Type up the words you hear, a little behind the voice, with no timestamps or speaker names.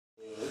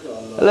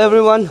Hello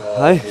everyone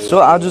है so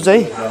आज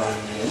चाहिँ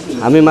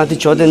हामी माथि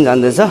चौधन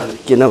जाँदैछ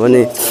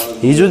किनभने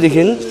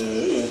हिजोदेखि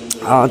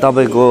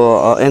तपाईको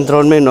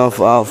एन्थ्रोनमेन्ट of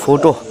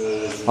photo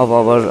of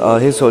our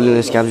his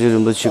holiness क्याप्जी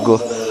रिम्पोछेको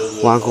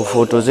उहाँको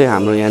फोटो चाहिँ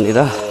हाम्रो यहाँनिर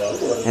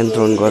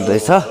एन्थ्रोन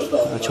गर्दैछ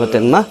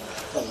चौधनमा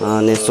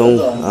नेसोङ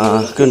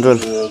कुण्ड्रोल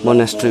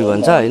मोनास्ट्री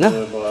भन्छ हैन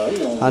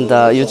अन्त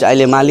यो चाहिँ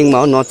अहिले मालिङमा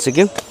हो नर्थ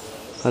सिक्किम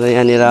अन्त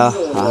यहाँनिर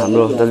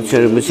हाम्रो ददुप्छे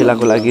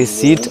रिम्पोछेलाको लागि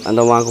सिट अन्त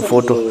उहाँको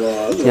फोटो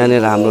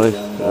यहाँनिर हाम्रो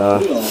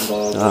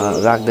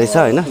राख्दैछ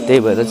हैन त्यही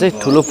भएर चाहिँ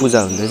ठुलो पूजा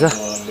हुँदैछ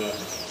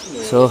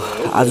सो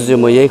आज चाहिँ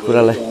म यही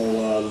कुरालाई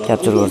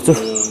क्याप्चर गर्छु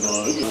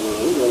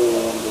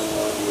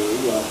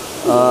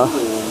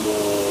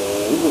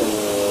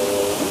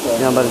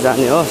यहाँबाट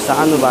जाने हो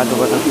सानो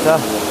बाटोबाट छ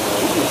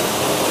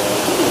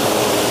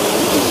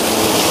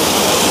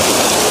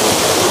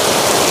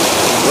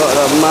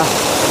गरममा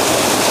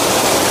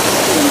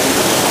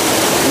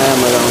नयाँ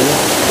मजा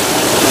आउने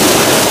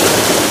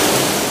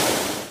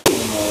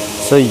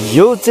सो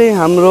यो चाहिँ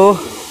हाम्रो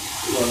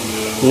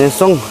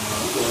नेसोङ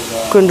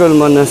कुण्ड्रोल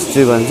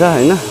मोनास्ट्री भन्छ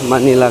हैन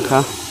मानिलाखा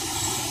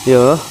यो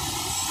हो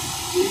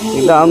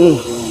एकदम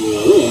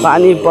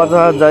पानी पर्छ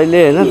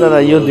जहिले हैन तर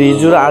यो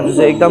हिजो र आज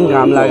चाहिँ एकदम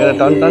घाम लागेर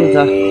टनटन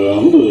छ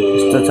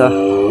यस्तो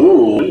छ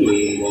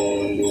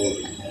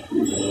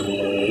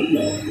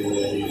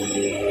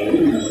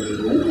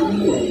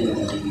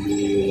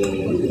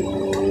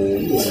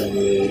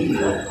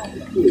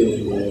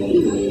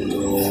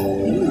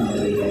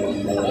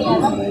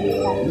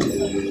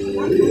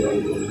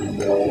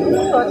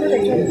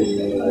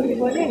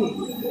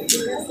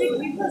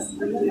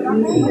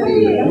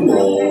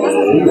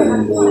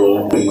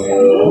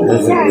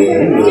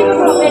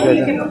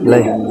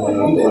Lay.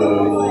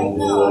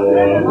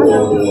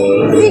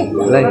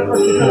 Lay.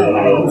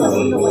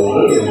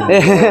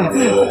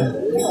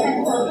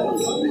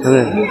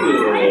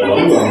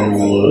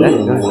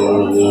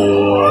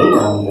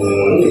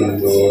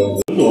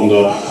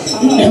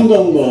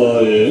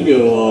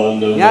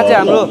 यहाँ चाहिँ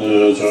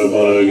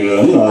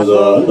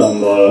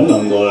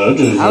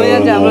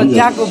हाम्रो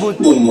ज्याको बुथ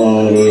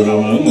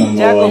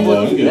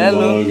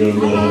हेलो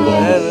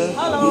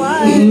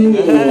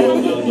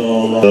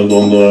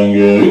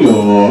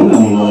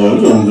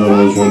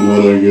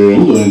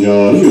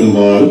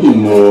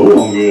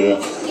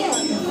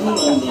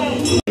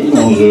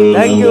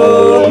Thank you.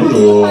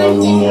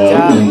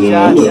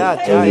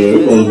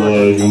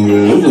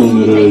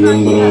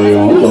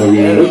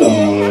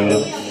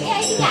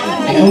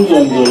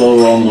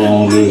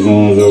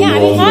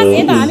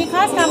 हामी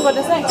खास काम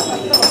गर्दैछ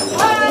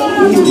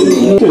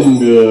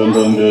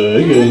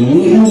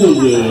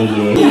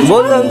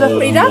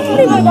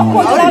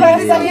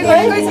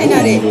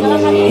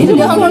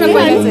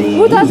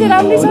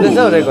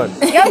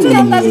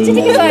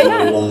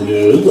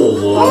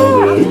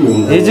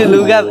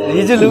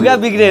हिजो लुगा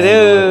बिग्रे रे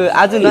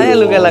आज नयाँ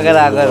लुगा लगाएर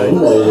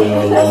आएको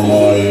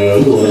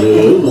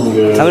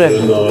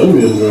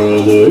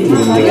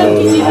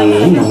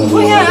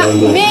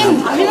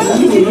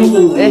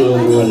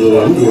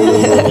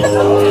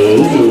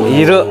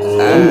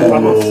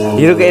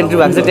हिरोको एन्ट्री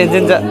भएको छ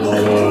टेन्सन छ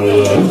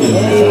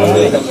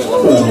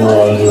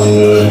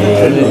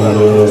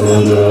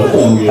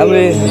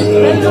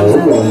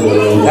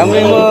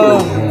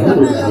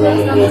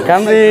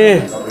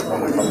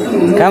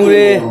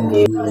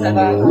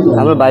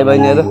हाम्रो भाइ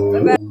बहिनीहरू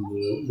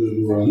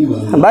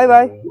बाई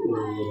बाई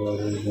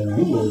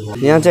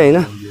यहाँ चाहिँ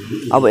हैन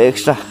अब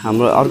एक्स्ट्रा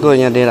हाम्रो अर्को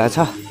यहाँ डेरा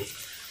छ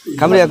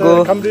कामरियाको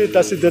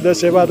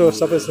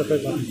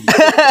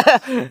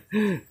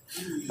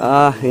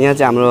यहाँ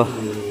चाहिँ हाम्रो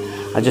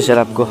आज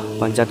सेरापको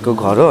पञ्चायतको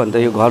घर हो अन्त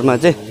यो घरमा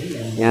चाहिँ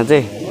यहाँ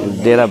चाहिँ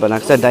डेरा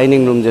बनाएको छ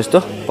डाइनिङ रुम जस्तो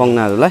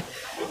पाहुनाहरूलाई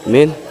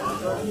मेन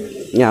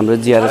यहाँ हाम्रो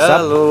जियार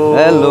साहब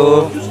हेलो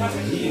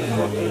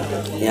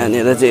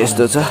यहाँनिर चाहिँ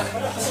यस्तो छ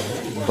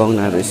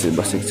पाहुनाहरू यसरी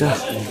बसेको छ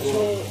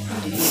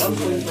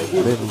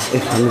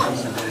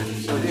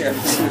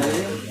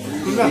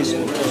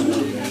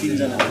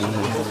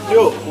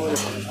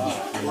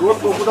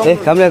ए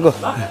कामरियाको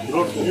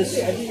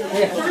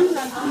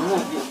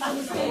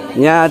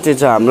यहाँ चाहिँ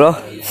छ हाम्रो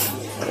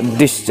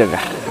डिस जग्गा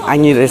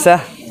आङ्गी रहेछ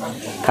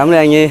कामरे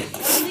आङ्गी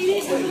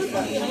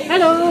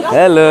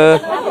हेलो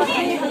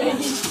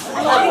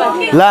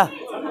ला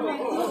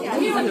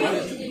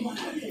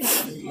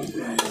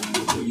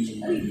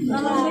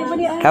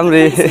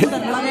कामरे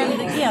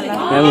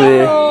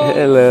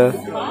हेलो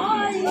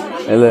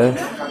हेलो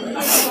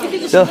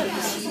सो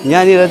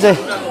यहाँनिर चाहिँ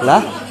ला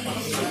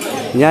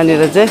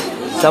यहाँनिर चाहिँ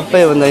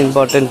सबैभन्दा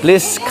इम्पोर्टेन्ट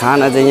प्लेस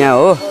खाना चाहिँ यहाँ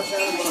हो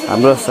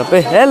हाम्रो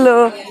सबै हेलो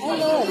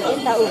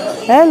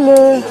हेलो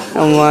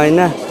होइन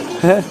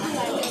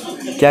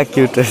क्या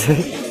क्युट रहेछ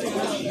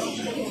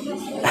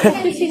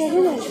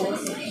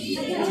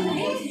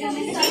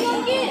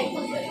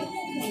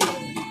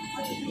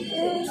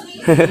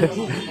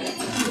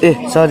ए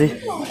सरी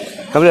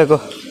कमरेको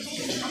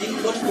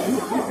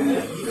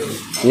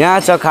यहाँ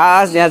छ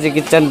खास यहाँ चाहिँ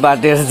किचन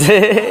पार्टीहरू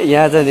चाहिँ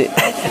यहाँ छ नि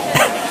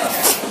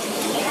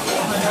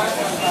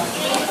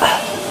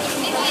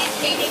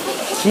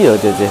के हो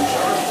त्यो चाहिँ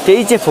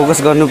त्यही चाहिँ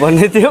फोकस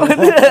गर्नुपर्ने थियो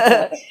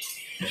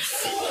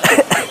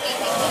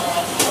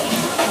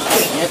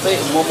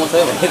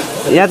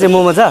यहाँ चाहिँ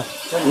मोमो छ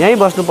यहीँ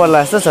बस्नु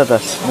पर्ला जस्तो छ त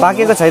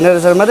पाकेको छैन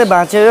रहेछ मात्रै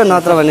बाँच्यो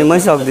नत्र भने मै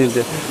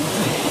सक्दिन्थ्यो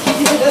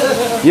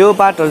यो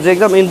पार्टहरू चाहिँ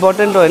एकदम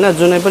इम्पोर्टेन्ट हो होइन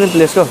जुनै पनि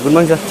प्लेसको गुड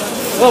मर्निङ सर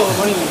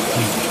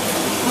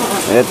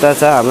यता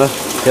छ हाम्रो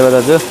सेवा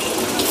दाजु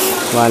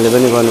उहाँले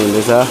पनि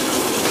गर्नुहुँदैछ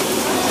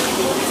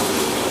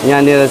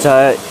यहाँनिर छ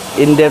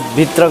इन्डेप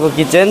भित्रको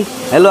kitchen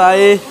hello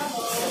I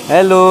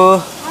hello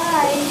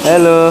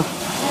hello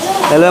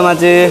hello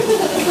मान्छे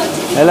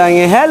हेलो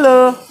आङ्गे हेलो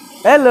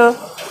हेलो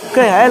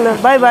खै hello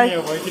by by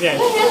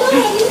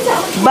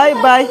by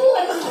by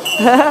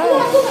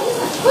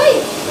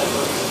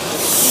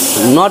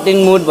not in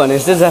mood भने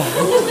जस्तो छ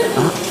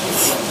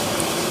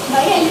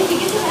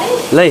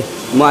ल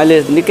म अहिले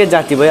निकै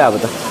जाति भयो अब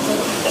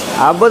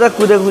त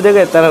कुदेको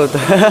यता र उता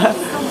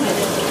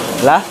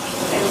ला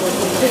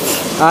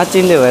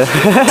चिन्ने भएर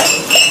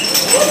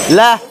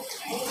ला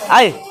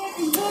आइ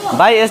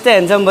भाइ यस्तै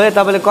ह्यान्डसम भयो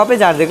तपाईँले कपै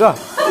झारिदिएको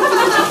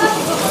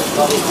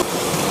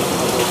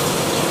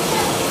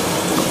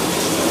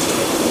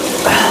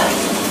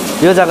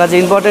यो जग्गा चाहिँ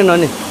इम्पोर्टेन्ट हो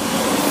नि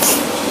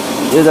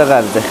यो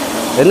जग्गाहरू चाहिँ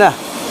होइन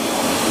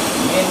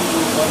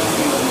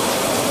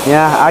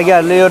यहाँ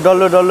आगेहरूले यो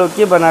डल्लो डल्लो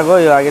के बनाएको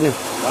यो आगे नि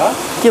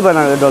के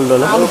बनाएको डल्लो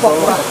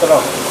डल्लो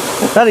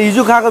तर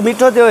हिजो खाएको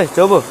मिठो थियो है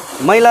चौबो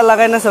मैला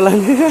लगाएनस् होला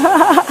नि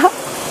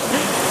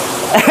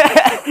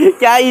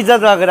क्या इज्जत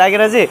भएको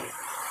राखेर चाहिँ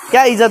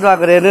क्या इज्जत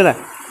भएको हेर्नु न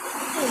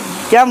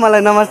क्या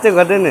मलाई नमस्ते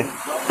गर्दै नि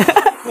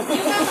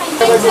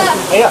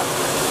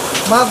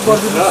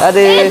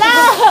अरे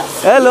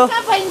हेलो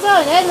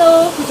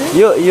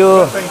यो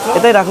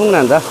यतै राखौँ न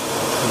अन्त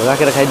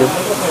राखेर खाइदेऊ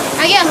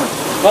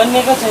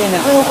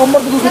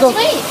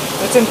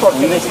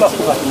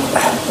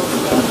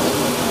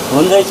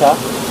हुँदैछ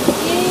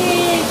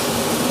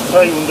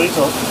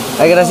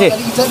आइरासी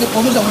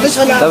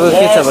तपाईँको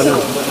के छ भन्नु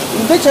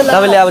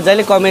तपाईँले अब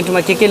जहिले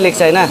कमेन्टमा के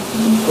लेख्छ होइन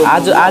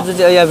आज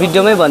चाहिँ यहाँ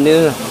भिडियोमै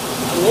भनिदिनु न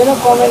मेरो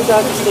कमेन्ट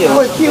त्यस्तै हो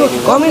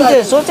कमेन्ट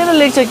चाहिँ सोचेर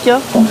लेख्छ क्या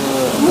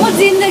म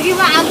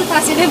जिन्दगीमा आलु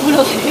तासेरै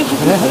बुढो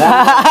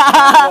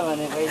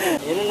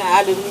हेर्नु न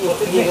आलु पनि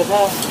यस्तो दिएको छ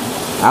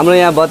हाम्रो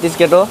यहाँ 32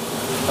 केटो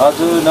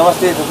हजुर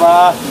नमस्ते फुपा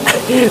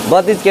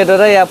 32 केटो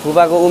र यहाँ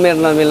फुपाको उमेर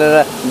नमिलेर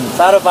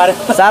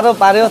साह्रो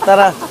पार्यो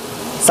तर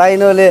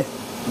साइनोले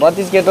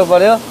 32 केटो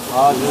पर्यो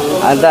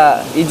अन्त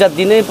इज्जत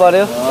दिनै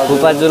पर्यो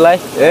फुपाजुलाई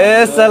ए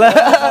सला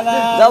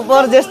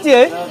जबरजस्ती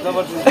है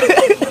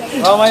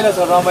रमाइलो छ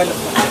रमाइलो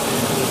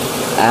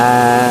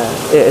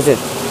ए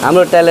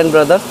हाम्रो ट्यालेन्ट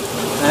ब्रदर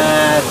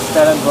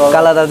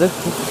काला दाजु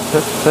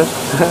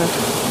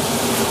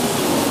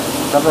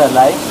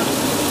तपाईहरुलाई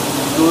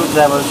टुर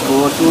ट्राभल्सको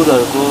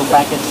टुरहरूको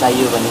प्याकेज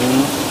चाहियो भने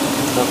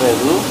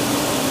तपाईहरु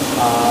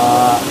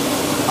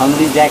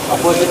hungry jack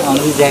opposite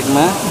hungry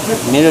Jack Ma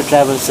मेरो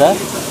ट्राभल्स छ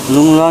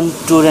लुङलन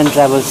टुर एन्ड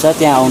ट्राभल्स छ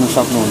त्यहाँ आउन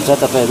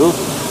सक्नुहुन्छ तपाईहरु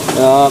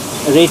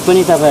रेट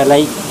पनि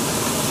तपाईहरुलाई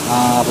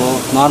अब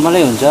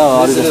नर्मलै हुन्छ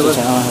अरु जस्तो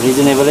छैन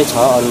रिजनेबलै छ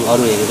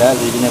अरु हेरेर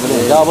रिजनेबलै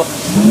हुन्छ अब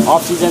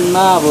अफ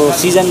सिजनमा अब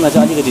सिजनमा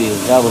चाहिँ अलिकति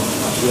हुन्छ अब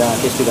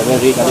त्यसले गर्दा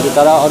रेट अलिकति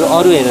तर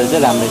अरु हेरेर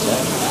चाहिँ राम्रै छ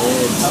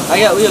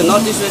आगे उयो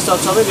नर्थ इस्ट वेस्ट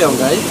सबै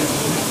भ्याउँछ है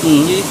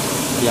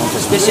भ्याउँछ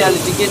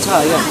स्पेसियालिटी के छ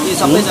यहाँ कि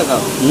सबै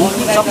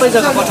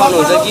जग्गा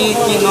पठाउनुहुन्छ कि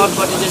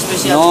नर्थपट्टि चाहिँ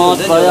स्पेसियल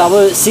नर्थ अब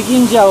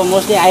सिक्किम चाहिँ अब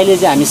मोस्टली अहिले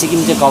चाहिँ हामी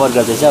सिक्किम चाहिँ कभर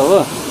गर्दैछ हो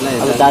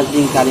अब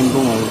दार्जिलिङ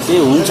कालिम्पोङहरू चाहिँ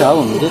हुन्छ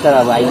हुनु चाहिँ तर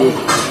अब अहिले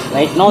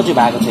राइट नाउ चाहिँ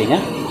भएको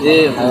छैन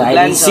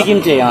सिक्किम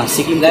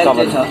चाहिँ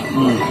कभर छ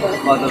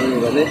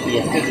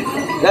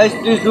गाइस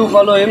प्लिज डु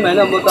फलो हिम होइन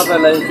म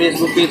तपाईँहरूलाई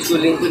फेसबुक पेजको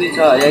लिङ्क पनि छ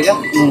है क्या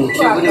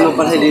त्यो पनि म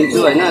पठाइदिन्छु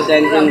होइन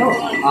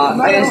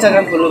त्यहाँदेखि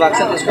इन्स्टाग्राम खोल्नु भएको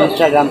छ त्यसको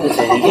इन्स्टाग्राम चाहिँ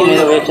छैन कि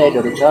मेरो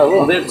वेबसाइटहरू छ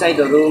हो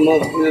वेबसाइटहरू म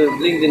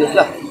लिङ्क दिनुहोस्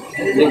ल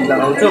लिङ्क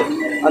लगाउँछु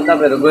अनि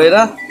तपाईँहरू गएर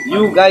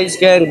you guys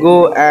can go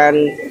and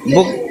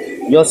book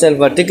your self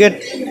a ticket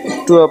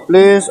to a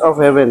place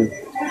of haven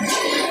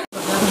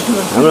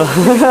हाम्रो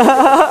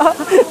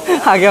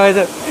आगे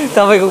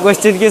तपाईँको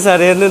क्वेसन के छ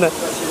अरे हेर्नु न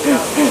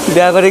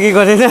बिहा गरे कि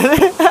गरेन अरे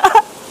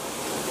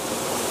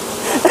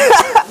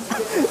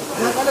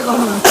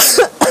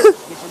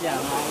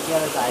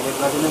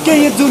के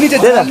यो जुली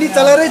चाहिँ झाली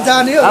चलाएरै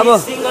जाने हो अब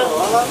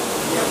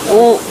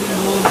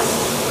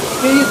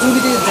के यो जुली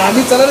चाहिँ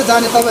झाली चलाएर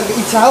जाने तपाईँहरूको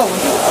इच्छा हो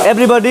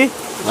एभ्रिबडी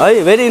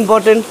है भेरी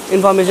इम्पोर्टेन्ट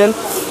इन्फर्मेसन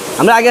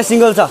हाम्रो आगे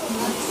सिङ्गल छ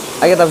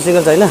आगे तपाईँ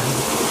सिङ्गल छैन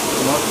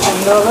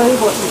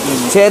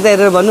यता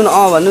हेरेर भन्नु न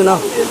भन्नु न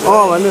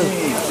भन्नु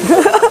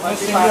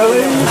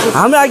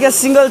हाम्रो आगे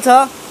सिङ्गल छ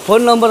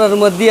फोन नम्बरहरू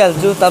म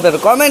दिइहाल्छु तपाईँहरू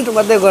कमेन्ट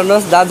मात्रै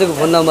गर्नुहोस् दाजुको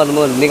फोन नम्बर म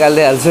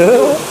निकालिदिइहाल्छु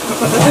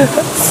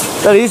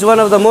तर is one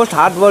of the most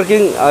hard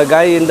working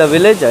गाई इन द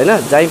भिलेज होइन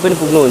जहीँ पनि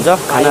पुग्नुहुन्छ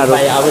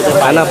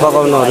खाना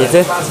पकाउनुहरू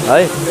चाहिँ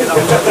है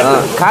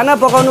खाना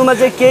पकाउनुमा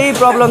चाहिँ केही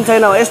प्रब्लम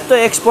छैन यस्तो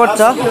एक्सपर्ट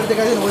छ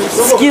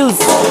skills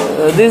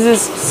this is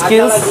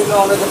skills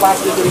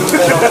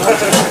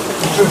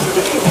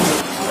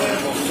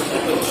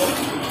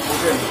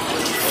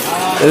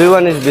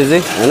everyone is busy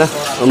होइन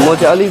म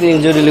चाहिँ अलिकति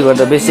इन्जुरीले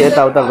गर्दा बेसी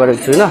यताउता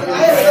गरेको छुइनँ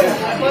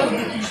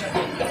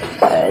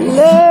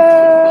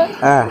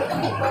Mama.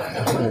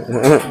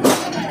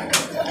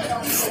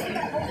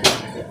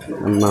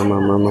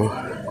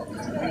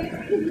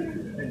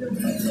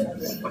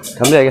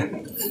 Come here.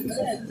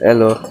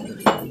 Hello.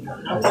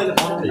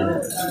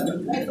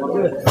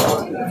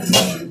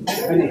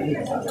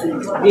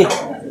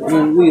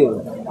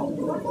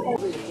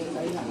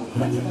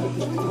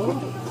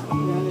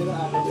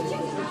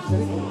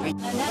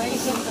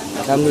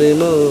 Camry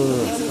mo.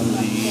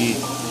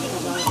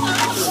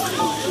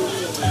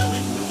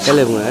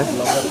 Kalian mo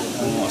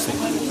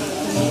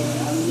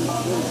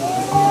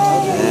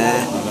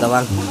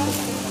Tawang.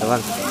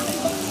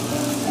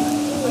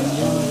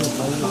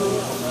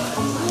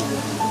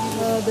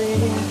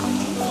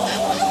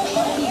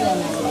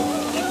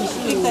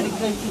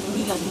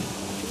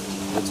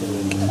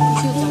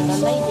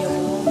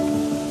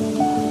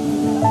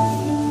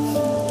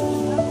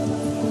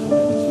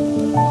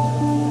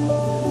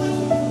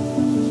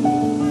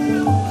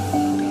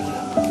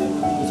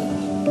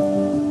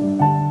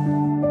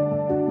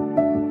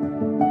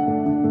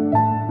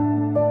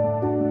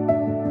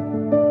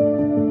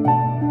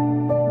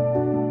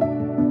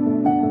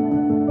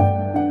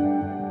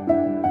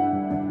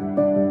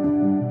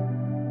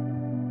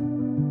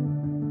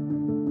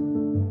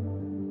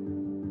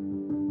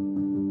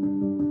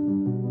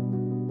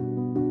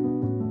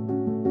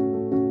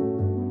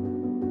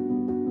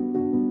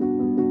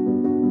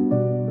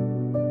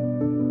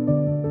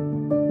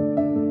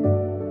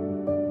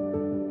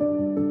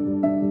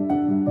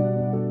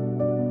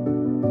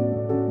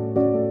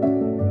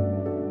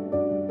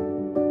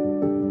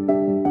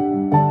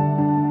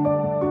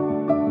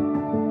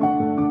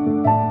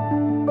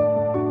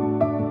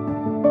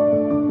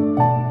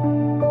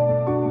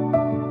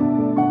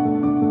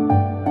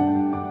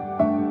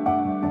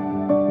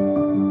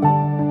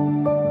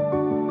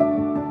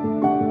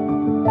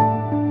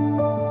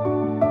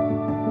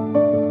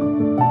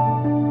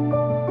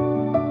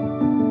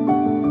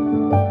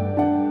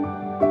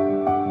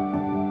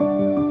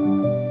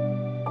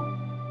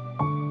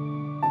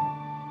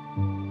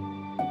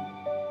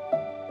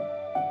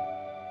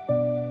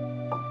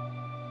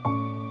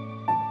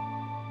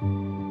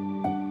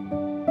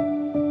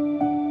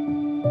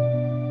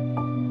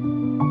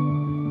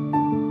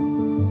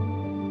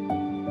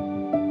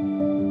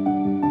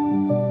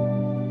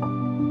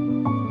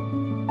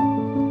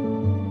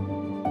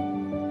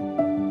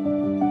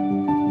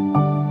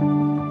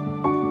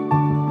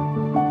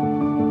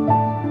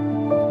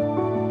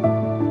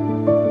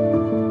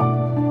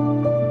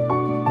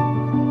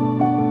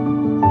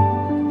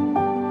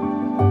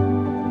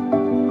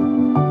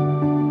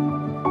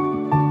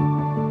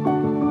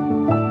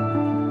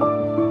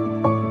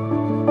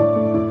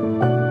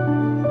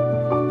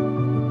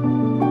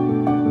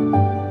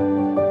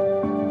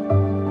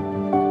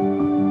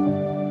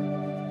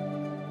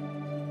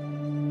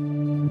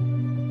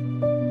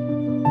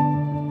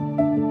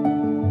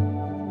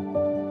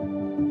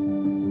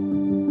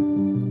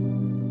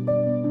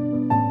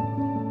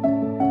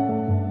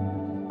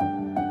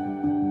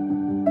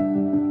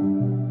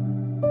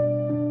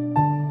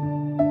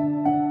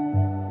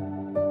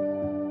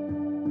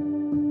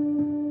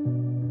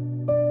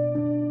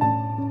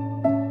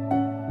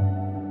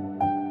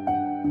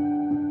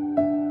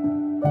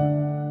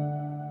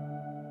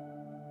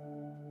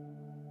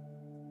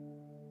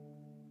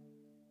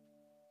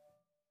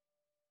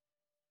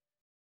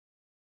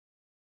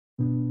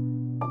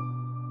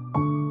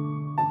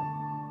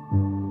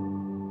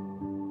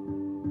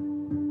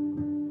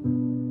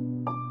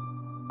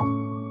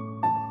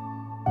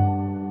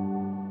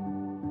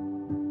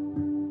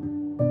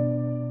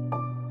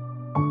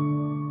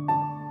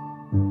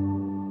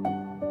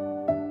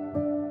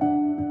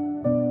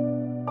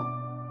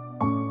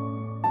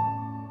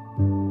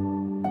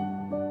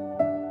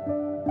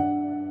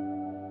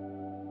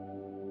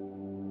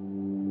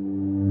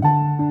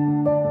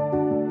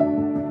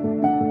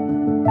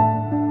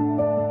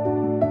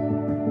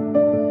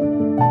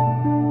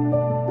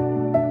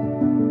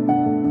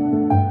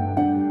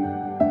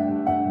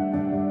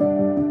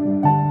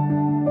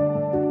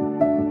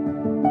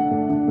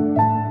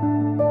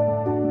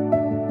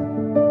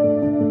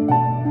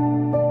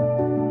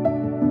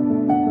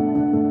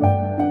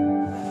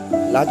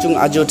 Lachung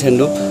आजो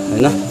ठेन्डुप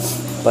हैन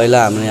पहिला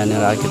हाम्रो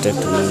यहाँनिर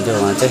आर्किटेक्ट हुनुहुन्थ्यो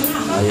उहाँ चाहिँ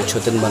यो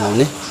छोतेन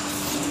बनाउने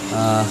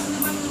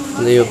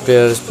यो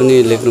प्रेयर्स पनि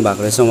लेख्नु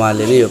भएको रहेछ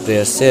उहाँले नै यो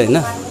प्रेयर्स चाहिँ हैन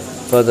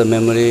for the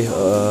memory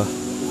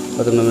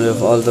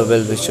of all the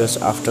well wishers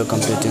after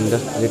completing the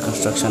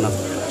reconstruction of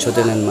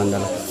छोतेन and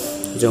Mandla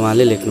जो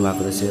उहाँले लेख्नु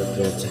भएको रहेछ यो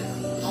प्रेयर चाहिँ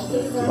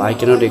आई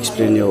क्यानट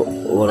एक्सप्लेन यो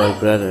ओभरअल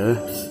प्रेयर हैन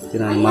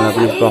किनभने मलाई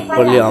पनि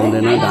प्रपरली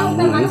आउँदैन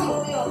ढाङ्नु हैन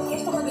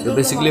यो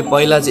बेसिकली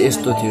पहिला चाहिँ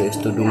यस्तो थियो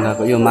यस्तो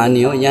ढुङ्गाको यो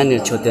मानी हो यहाँनिर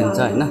छोतेन छ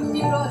हैन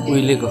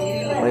उहिलेको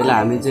पहिला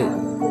हामी चाहिँ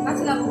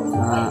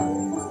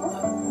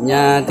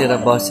यहाँतिर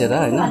बसेर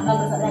हैन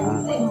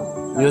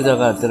यो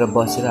जग्गातिर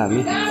बसेर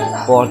हामी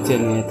पढ्थ्यौँ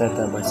नि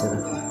यता बसेर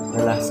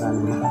बेला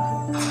सानो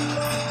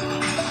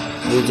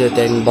यो चाहिँ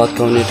टाइम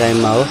बत्काउने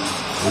टाइममा हो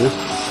हैन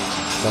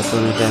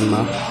बत्काउने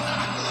टाइममा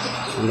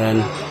देन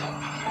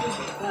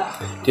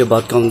त्यो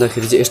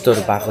भत्काउँदाखेरि चाहिँ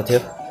यस्तोहरू भएको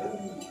थियो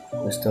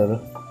यस्तोहरू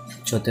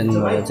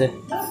छोतेनबाट चाहिँ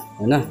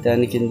हैन।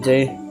 त्यहाँदेखि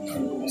चाहिँ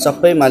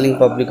सबै मालिङ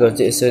पब्लिकहरू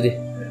चाहिँ यसरी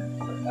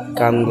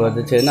काम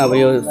गर्दै थियो हैन। अब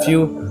यो फ्यु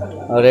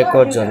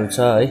रेकर्ड्सहरू छ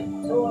है।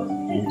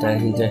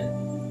 त्यहाँदेखि चाहिँ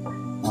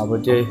अब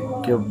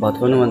त्यो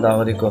भत्काउनुभन्दा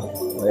अगाडिको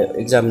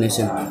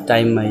एक्जामिनेसन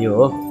टाइममा यो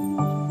हो।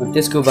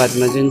 त्यसको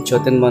बादमा चाहिँ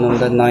छोतेन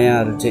बनाउँदा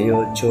नयाँहरू चाहिँ यो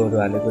चोहरू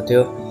हालेको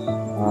थियो,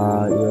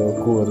 यो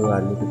कुहरू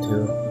हालेको थियो,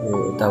 यो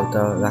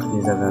यताउता राख्ने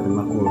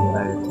जग्गाहरूमा कुहरू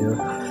राखेको थियो।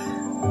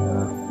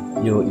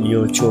 यो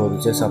चोहरू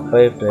चाहिँ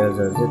सबै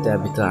प्लेयर्सहरू चाहिँ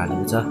त्यहाँभित्र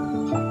हालेको छ।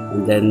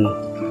 देन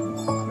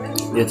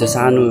यो चाहिँ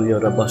सानो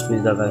एउटा बस्ने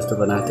जग्गा जस्तो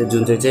बनाएको थियो,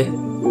 जुन चाहिँ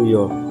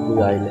उयो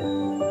अहिले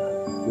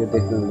यो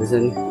देख्नुहुँदैछ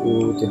नि,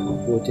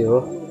 त्यो हो।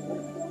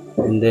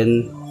 एन्ड देन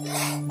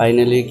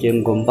फाइनली केम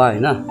गुम्पा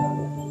होइन।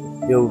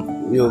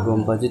 यो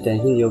गुम्पा चाहिँ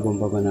त्यहाँदेखि यो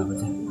गुम्पा बनाएको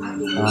थियो,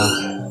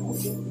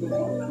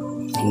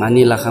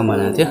 मानिलाखा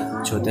बनाएको थियो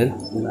छोतेन।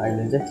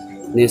 अहिले चाहिँ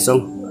नेसोङ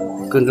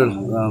कुण्ड्रोल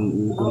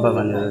गुम्पा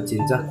भनेर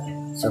चिन्छ।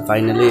 So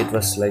finally it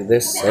was like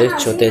this है।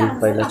 छोतेन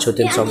पहिला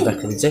छोतेन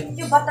सक्दाखेरि चाहिँ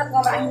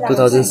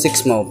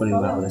 2006 मा ओपनिङ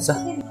भएको रहेछ।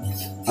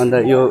 अन्त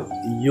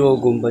यो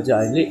गुम्पा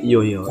चाहिँ अहिले यो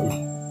हो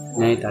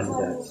यहीँ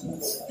टाढिरहेको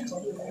छ।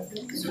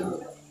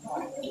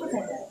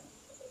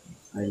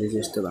 अहिले चाहिँ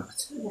यस्तो भएको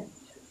छ।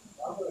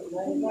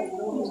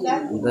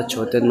 अन्त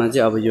छोतेनमा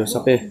चाहिँ अब यो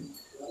सबै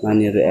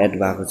मानिहरू एड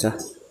भएको छ।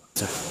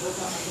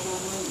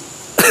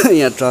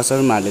 यहाँ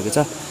ट्रसहरू पनि हालेको छ,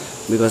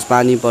 बिकज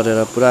पानी परेर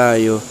पुरा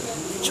यो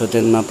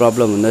छोतेनमा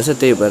प्रब्लम हुँदैछ,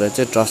 त्यही भएर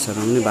चाहिँ ट्रसहरू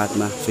पनि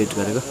बादमा फिट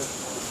गरेको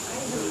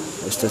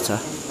यस्तो छ।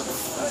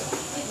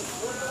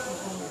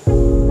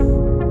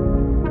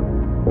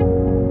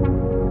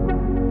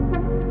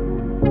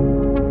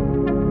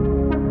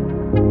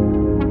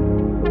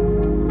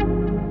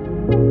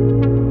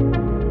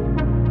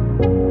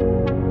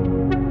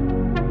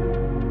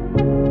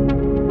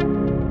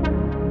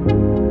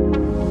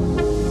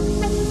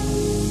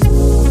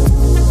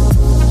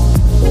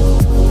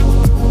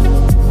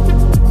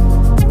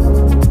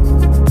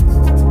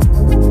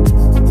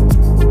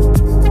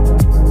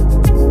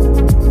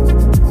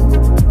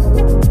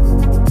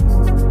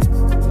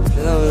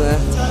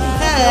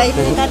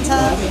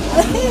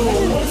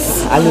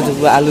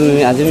 आलु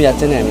आज पनि याद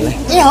छ नि हामीलाई।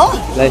 ए हो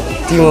लाइक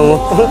टी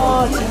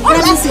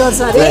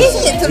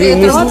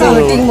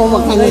मोमो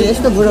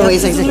यस्तो बुढो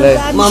भइसक्छ।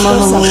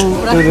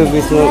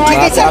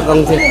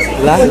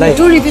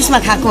 टु रुपिसमा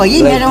खाएको हो कि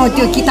मेरोमा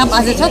त्यो किताब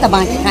अझ छ त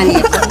बाँकी खाने।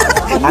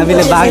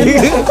 हामीले बाँकी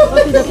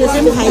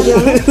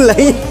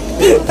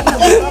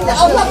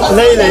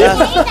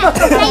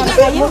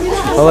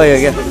हो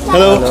क्या।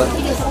 हेलो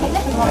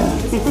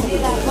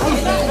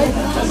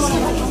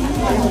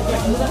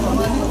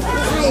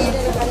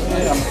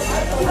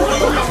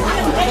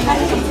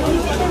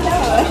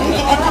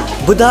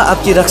बुद्ध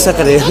आपकी रक्षा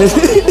करे।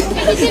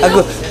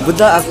 अगो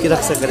बुद्ध आपकी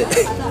रक्षा करे।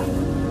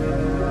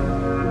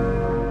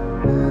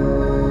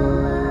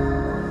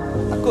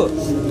 अगो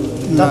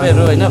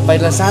तपाईहरु हैन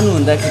पहिला सानो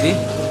हुँदाखेरि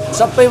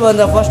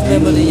सबैभन्दा फर्स्ट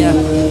मेमोरी यहाँ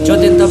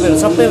छोतेन तपाईहरु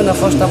सबैभन्दा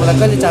फर्स्ट तपाईलाई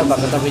कहिले चाल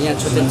भएको तपाई यहाँ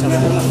छोतेन छ?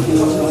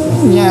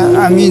 यहाँ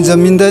हामी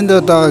जमिन्दैन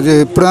त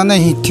पुरानै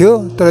थियो,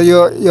 तर यो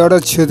एउटा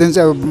छोतेन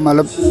चाहिँ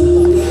मतलब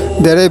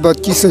धेरै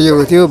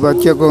भत्किसकेको थियो।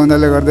 भत्किएको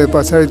हुनाले गर्दा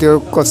पछाडि त्यो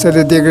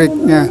कसैले देखरेख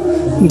यहाँ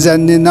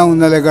जान्ने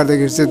नहुनाले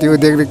गर्दाखेरि चाहिँ त्यो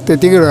देखरेख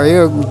त्यतिकै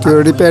रह्यो।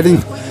 त्यो रिपेयरिङ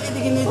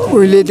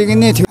उहिलेदेखि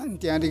नै थियो।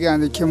 त्यहाँदेखि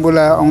हामी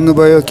खेम्बुला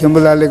आउनुभयो।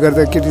 खेम्बुलाले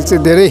गर्दाखेरि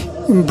चाहिँ धेरै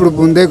इम्प्रुभ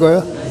हुँदै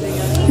गयो।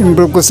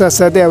 इम्प्रुभको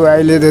साथसाथै अब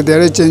अहिले त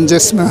धेरै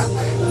चेन्जेसमा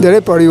धेरै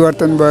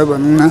परिवर्तन भयो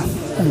भनौँ न।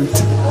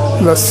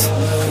 बस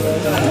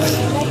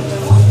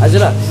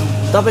हजुर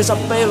तपाईँ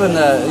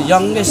सबैभन्दा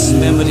यङ्गेस्ट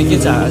मेमोरी के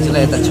छ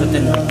हजुरलाई यता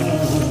छोतेन?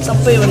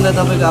 सबैभन्दा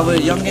तपाईँको अब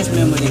यङ्गेस्ट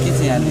मेमोरी के छ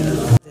यहाँनिर?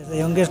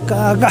 यङ्गेस्ट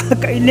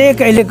कहिले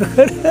कहिलेको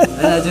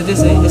हजुर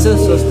त्यसै यसो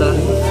सोच्दा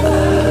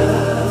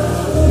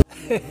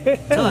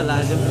छ होला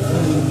हजुर।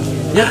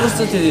 यहाँ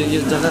कस्तो थियो यो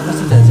जग्गा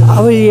कस्तो थियो?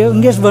 अब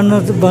यङ्गेस्ट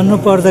भन्नु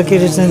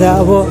पर्दाखेरि चाहिँ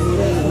अब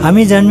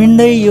हामी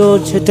जन्मिँदै यो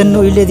छोतेन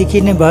उहिलेदेखि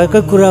नै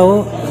भएकै कुरा हो।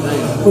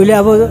 उहिले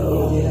अब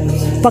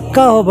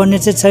पक्का हो भन्ने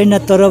चाहिँ छैन,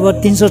 तर अब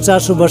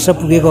 300-400 वर्ष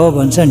पुगेको हो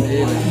भन्छ नि।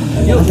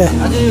 अन्त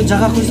यो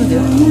जग्गा कस्तो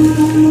थियो?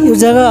 यो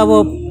जग्गा अब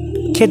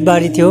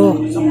खेतबारी थियो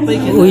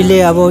उहिले।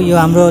 अब यो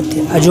हाम्रो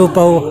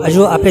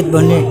आजो आपेत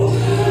भन्ने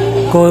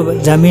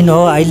को जमिन हो।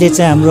 अहिले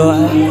चाहिँ हाम्रो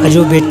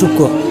आजो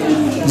बेटुकको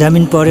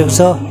जमिन परेको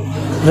छ।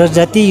 र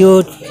जति यो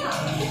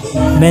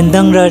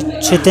मेन्दाङ र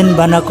छोतेन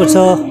बनाएको छ,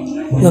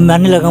 यो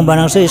मानिलागाउँ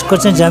बनाएको छ, यसको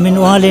चाहिँ जमिन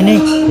उहाँले नै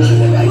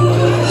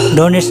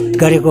डोनेट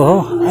गरेको हो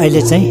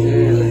अहिले चाहिँ।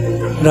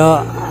 र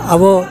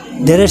अब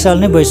धेरै साल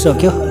नै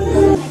भइसक्यो।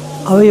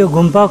 अब यो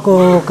गुम्पाको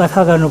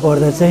कथा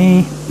गर्नुपर्दा चाहिँ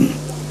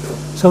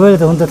सबैले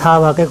त हुन त थाहा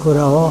भएकै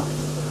कुरा हो,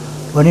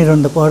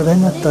 भनिरहनु त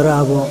पर्दैन, तर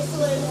अब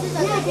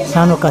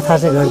सानो कथा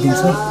चाहिँ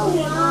गरिदिन्छ।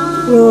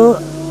 यो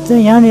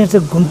चाहिँ यहाँनिर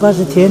चाहिँ गुम्पा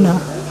चाहिँ थिएन,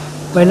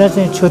 पहिला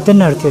चाहिँ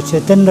छोतेनहरू थियो,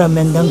 छोतेन र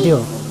मेन्दाङ थियो।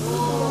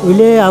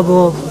 उहिले अब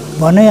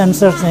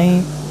भनाइअनुसार चाहिँ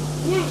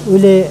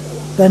उहिले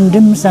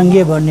कन्डिम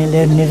साङ्गे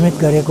भन्नेले निर्मित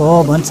गरेको हो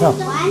भन्छ।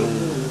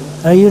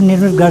 र यो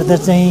निर्मित गर्दा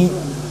चाहिँ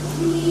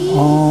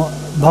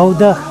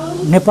बौद्ध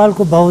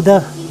नेपालको बौद्ध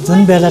जुन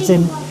बेला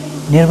चाहिँ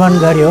निर्माण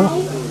गर्यो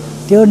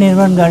त्यो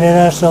निर्माण गरेर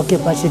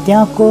सकेपछि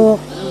त्यहाँको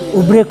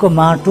उब्रेको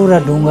माटो र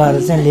ढुङ्गाहरू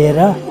चाहिँ लिएर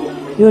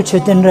यो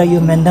क्षेत्र र यो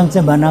मेन्दाङ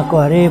चाहिँ बनाएको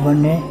अरे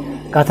भन्ने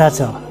कथा छ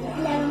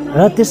र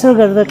त्यसो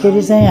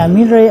गर्दाखेरि चाहिँ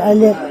हामीले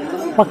अहिले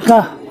पक्का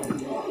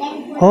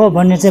हो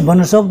भन्ने चाहिँ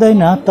भन्नु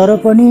सक्दैन तर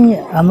पनि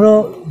हाम्रो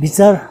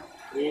विचार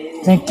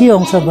चाहिँ के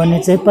आउँछ भन्ने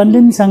चाहिँ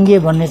पन्दिम सङ्घीय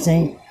भन्ने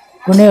चाहिँ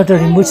कुनै एउटा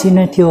रिम्बुछी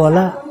नै थियो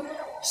होला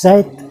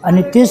सायद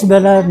अनि त्यस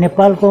बेला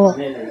नेपालको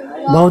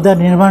बौद्ध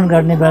निर्माण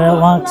गर्ने बेला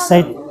उहाँ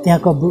सायद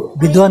त्यहाँको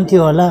विद्वान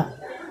थियो होला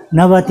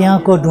नभए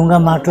त्यहाँको ढुङ्गा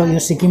माटो यो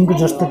सिक्किमको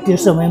जस्तो त्यो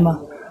समयमा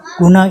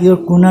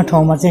कुना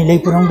ठाउँमा चाहिँ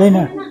ल्याइपुर्याउँदैन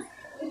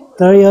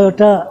तर यो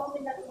एउटा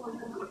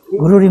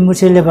गुरु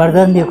रिम्बुछेले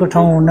वरदान दिएको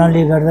ठाउँ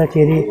हुनाले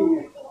गर्दाखेरि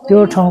त्यो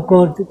ठाउँको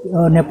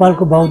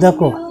नेपालको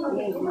बौद्धको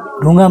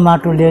ढुङ्गा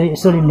माटो लिएर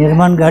यसरी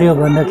निर्माण गर्यो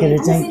भन्दाखेरि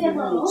चाहिँ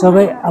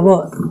सबै अब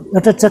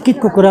एउटा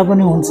चकितको कुरा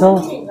पनि हुन्छ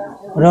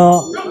र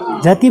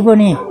जति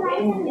पनि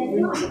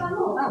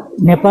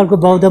नेपालको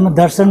बौद्धमा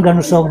दर्शन गर्न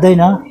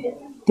सक्दैन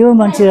त्यो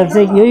मान्छेहरू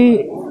चाहिँ यही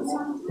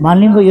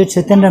मालिङको यो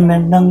क्षेत्र र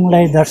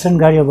मेन्दाङलाई दर्शन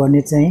गर्यो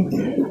भने चाहिँ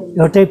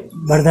एउटै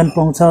वरदान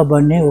पाउँछ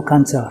भन्ने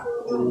उखान छ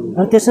र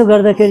त्यसो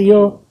गर्दाखेरि यो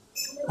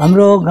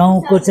हाम्रो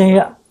गाउँको चाहिँ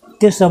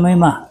त्यो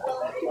समयमा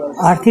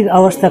आर्थिक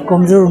अवस्था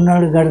कमजोर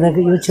हुनाले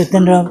गर्दाखेरि यो क्षेत्र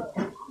र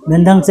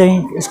मेन्दाङ चाहिँ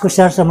यसको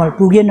सारसम्म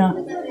पुगेन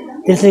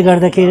त्यसले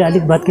गर्दाखेरि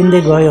अलिक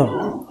भत्किँदै गयो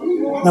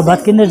र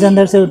भत्किँदै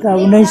जाँदा चाहिँ उता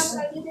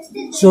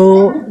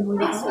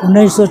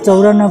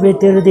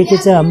 1994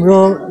 चाहिँ हाम्रो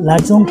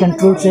लाचुङ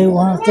केन्ट्रोल चाहिँ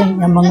उहाँ चाहिँ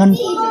यहाँ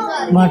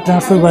मङ्गनमा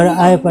ट्रान्सफर भएर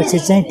आएपछि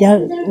चाहिँ त्यहाँ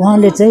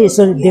उहाँले चाहिँ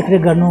यसो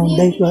देखरेख गर्नु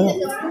हुँदै गयो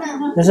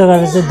त्यसो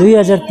गर्दा चाहिँ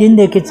 2003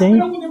 देखि चाहिँ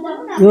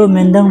यो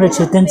मेन्दाङ र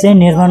क्षेत्र चाहिँ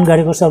निर्माण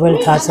गरेको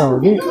सबैलाई थाहा छ हो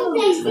कि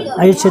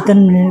यो क्षेत्र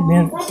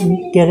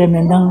के अरे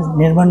मेन्दाङ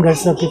निर्माण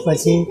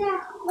गरिसकेपछि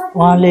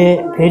उहाँले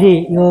फेरि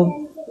यो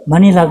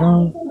मनिलागुङ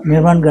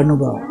निर्माण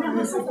गर्नुभयो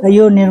र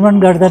यो निर्माण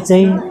गर्दा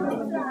चाहिँ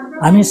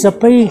हामी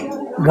सबै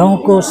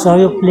गाउँको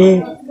सहयोगले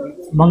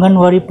मङ्गन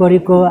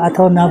वरिपरिको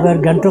अथवा नभएर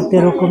गान्तोक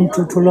तेह्रको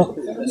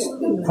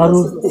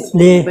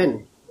ठुल्ठुलोहरूले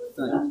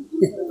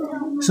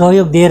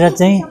सहयोग दिएर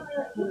चाहिँ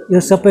यो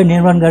सबै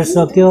निर्माण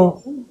गरिसक्यो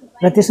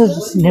र त्यसो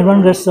निर्माण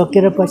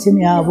गरिसकेर पछि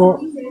यहाँ अब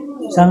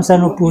सानो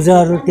सानो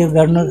पूजाहरू त्यो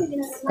गर्न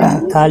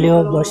थाल्यो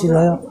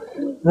बसिरह्यो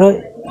र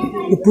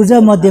यो पूजा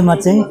मध्येमा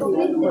चाहिँ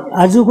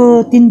आजको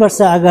 3 वर्ष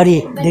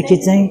अगाडिदेखि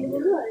चाहिँ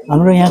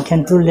हाम्रो यहाँ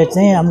खेन्ट्रुलले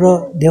चाहिँ हाम्रो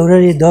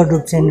देउराली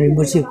दडुप्छेन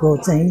रिम्बुछीको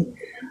चाहिँ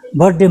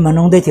बर्थडे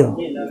मनाउँदै थियो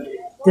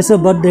त्यसो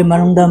बर्थडे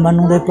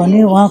मनाउँदै पनि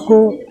उहाँको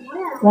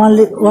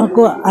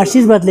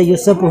आशीर्वादले यो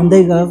सब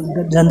हुँदै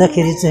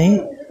जाँदाखेरि चाहिँ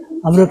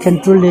हाम्रो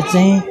खेन्ट्रुलले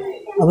चाहिँ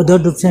अब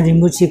दडुप्छेन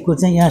रिम्बुछीको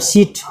चाहिँ यहाँ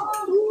सिट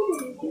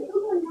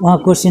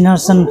उहाँको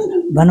सिंहासन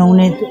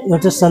बनाउने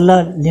एउटा सल्लाह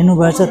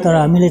लिनुभएछ तर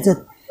हामीले चाहिँ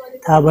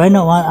थाहा भएन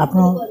उहाँ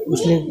आफ्नो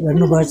उसले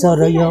गर्नुभएछ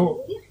र यो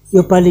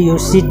पालि यो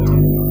सिट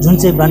जुन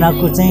चाहिँ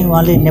बनाएको चाहिँ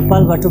उहाँले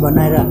नेपालबाट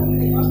बनाएर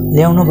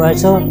ल्याउनु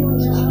भएछ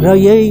र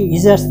यही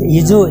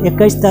हिजो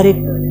 21 तारिक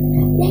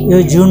यो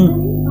जुन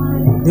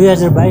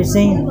 2022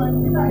 चाहिँ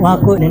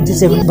उहाँको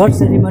 97 बर्थ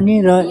सेरिमनी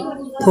र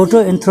फोटो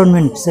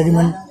एन्थ्रोनमेन्ट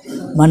सेरिमनी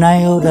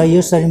मनायो र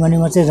यो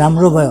सेरिमनीमा चाहिँ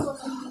राम्रो भयो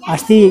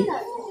अस्ति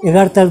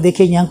 11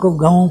 तारिकदेखि यहाँको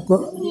गाउँ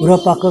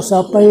बुढापाको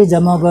सबै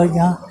जम्मा भयो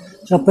यहाँ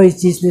सबै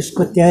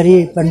चिजबिजको तयारी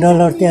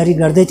पन्डालहरू तयारी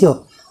गर्दै थियो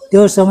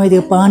त्यो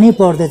समयदेखि पानी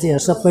पर्दै थियो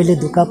सबैले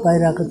दुःख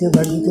पाइरहेको थियो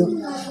गर्दै थियो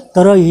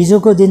तर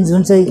हिजोको दिन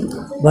जुन चाहिँ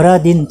बडा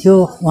दिन थियो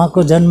उहाँको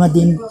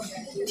जन्मदिन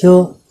थियो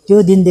त्यो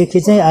दिनदेखि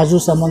चाहिँ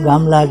आजसम्म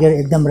घाम लागेर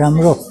एकदम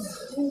राम्रो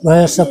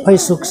भयो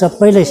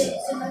सबैले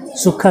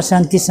सुख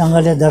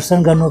शान्तिसँगले दर्शन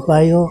गर्नु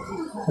पायो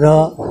र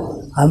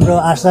हाम्रो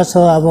आशा छ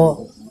अब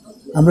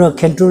हाम्रो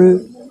खेन्ट्रुल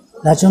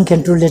लाचुङ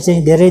खेन्ट्रुलले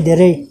चाहिँ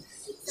धेरै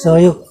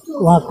सहयोग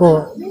उहाँको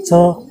छ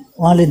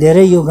उहाँले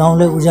धेरै यो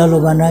गाउँलाई उज्यालो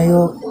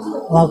बनायो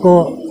उहाँको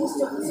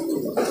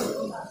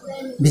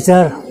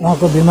विचार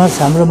उहाँको विमर्श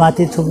हाम्रो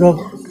माथि थुप्रो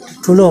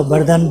ठुलो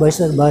वरदान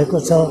भएको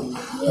छ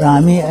र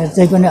हामी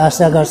अझै पनि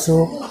आशा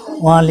गर्छौँ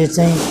उहाँले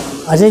चाहिँ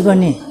अझै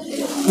पनि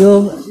यो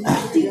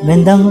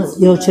मेन्दाङ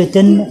यो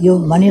क्षेत्र यो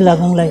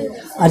मनिलागुङलाई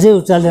अझै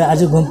उचालेर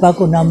आज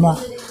गुम्पाको नाममा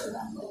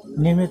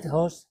निर्मित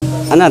होस्।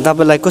 अनि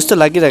तपाईँलाई कस्तो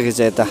लागिरहेको छ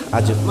यता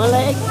आज?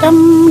 मलाई एकदम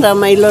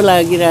रमाइलो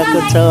लागिरहेको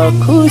छ,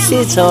 खुसी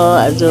छ।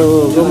 आज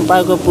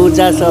गुम्पाको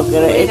पूजा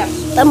सकेर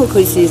एकदम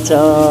खुसी छ।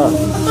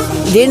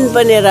 दिन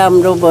पनि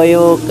राम्रो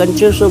भयो।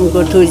 कञ्चुसुमको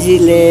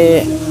ठुजीले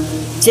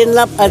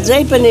चिन्लाप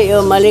अझै पनि यो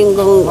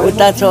मालिङगुङ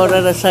उता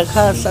छोडेर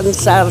शाखा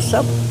संसार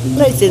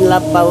सबलाई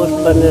चिन्लाप पाओस्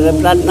भनेर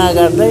प्रार्थना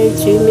गर्दै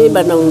छिमी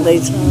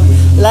बनाउँदैछ।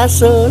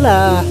 लासोला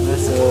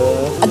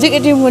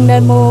Adik-adik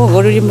mundan mo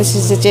guru mesti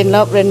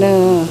secenap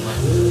rena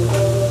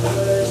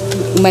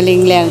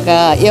maling liang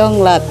ka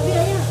yang lat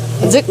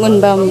adik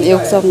munbam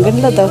yok song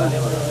gen la tau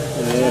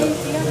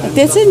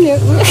tesin yok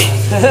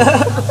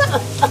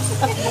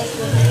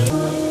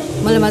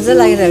मलाई मजा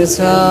लागिरहेको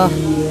छ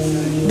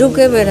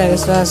दुःखै भइरहेको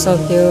छ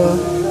सक्यो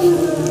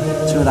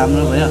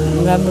राम्रो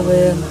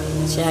भयो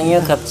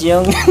च्याङ्यो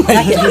खप्च्यौँ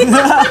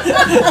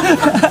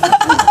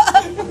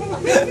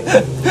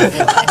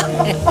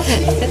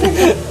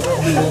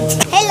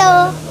Hello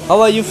Hello. How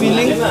are you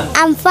feeling?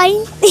 I'm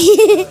fine.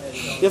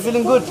 You're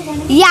feeling good?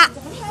 Yeah.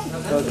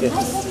 Okay.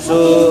 So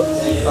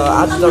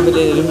आज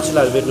तपाईले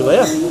रिम्चिलाहरु भेट्नु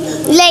भयो?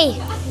 Lay.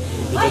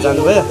 भित्र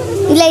जानु भयो?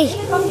 Lay.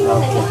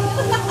 Okay.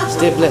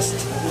 Stay blessed.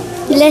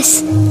 Bless.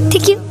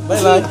 Thank you. Bye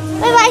bye.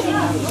 Bye bye.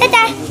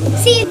 Tata.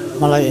 See you.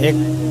 मलाई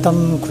एकदम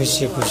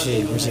खुसी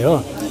हो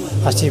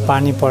अस्ति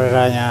पानी परेर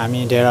यहाँ हामी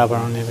डेरा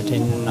बनाउने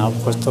दिन अब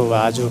कस्तो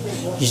आज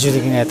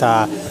हिजोदेखि यता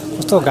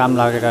कस्तो घाम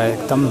लागेर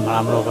एकदम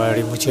राम्रो भयो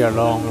रिम्पोछेहरू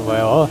लगाउनु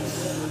भयो हो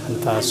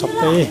अन्त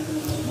सबै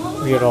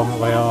उयो रहनु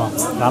भयो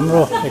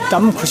राम्रो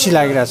एकदम खुसी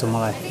लागिरहेछ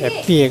मलाई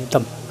ह्याप्पी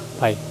एकदम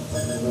भाइ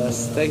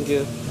थ्याङ्क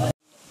यू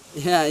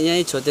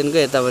यहीँ छोतेनको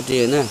यतापट्टि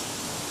होइन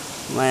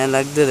माया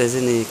लाग्दो रहेछ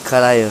नि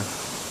खरायो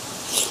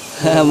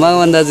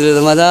मगमन दाजुले त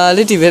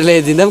मजाले टिपेर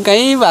ल्याइदिँदा पनि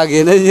कहीँ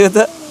भागेन यो त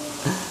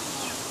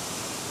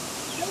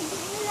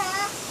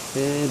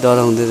ए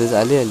डराउँदो रहेछ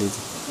अलिअलि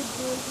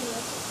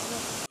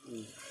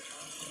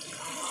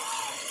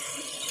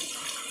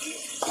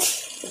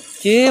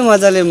के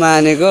मजाले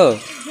मानेको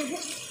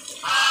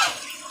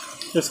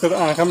यसको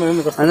आँखामा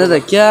हेर्नु कस्तो अन्त त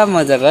क्या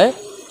मजाको है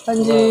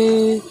अन्जी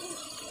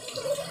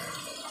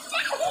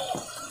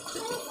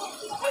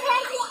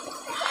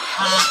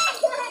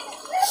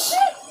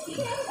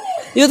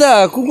यो त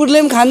कुकुरले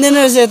पनि खाँदैन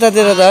रहेछ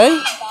यतातिर त है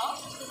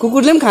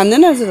कुकुरले पनि खाँदैन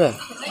रहेछ त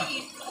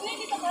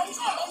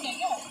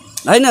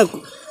होइन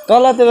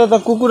तलतिर त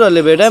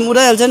कुकुरहरूले भेटाए पनि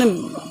उडाइहाल्छ नि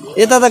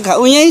यता त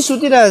यहीँ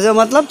सुतिरहेको छ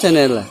मतलब छैन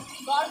यसलाई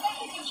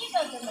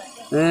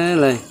ए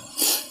ल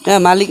यहाँ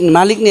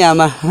मालिक नि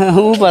आमा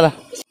ऊ पर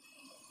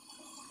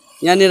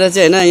यहाँनिर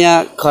चाहिँ होइन यहाँ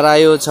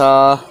खरायो छ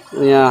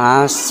यहाँ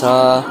हाँस छ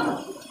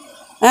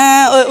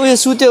उयो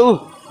सुत्यो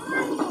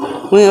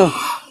उयो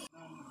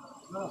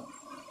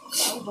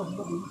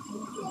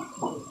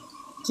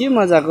के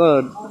मजाको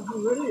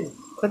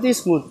कति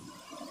स्मुथ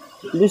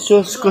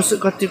विश्वास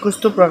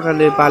कस्तो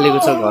प्रकारले पालेको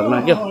छ घरमा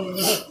क्या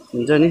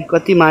हुन्छ नि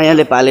कति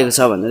मायाले पालेको छ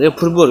भनेर यो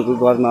फुर्बोहरूको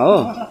घरमा हो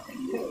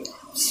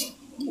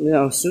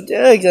सुत्यो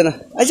एकजना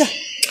आइज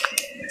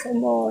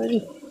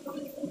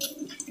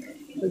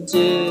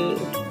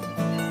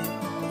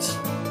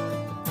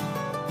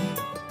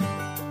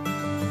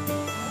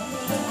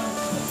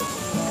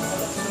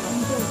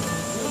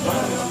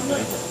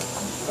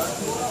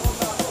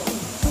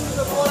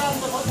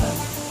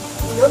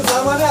यो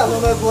सामान्य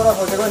हामीलाई बोरा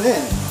खोजेको नि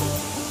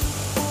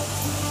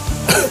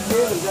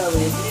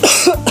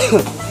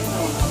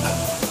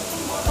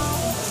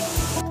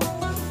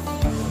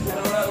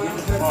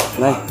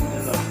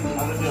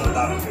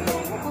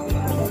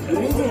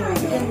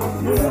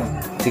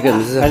ठिकै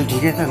हुन्छ अहिले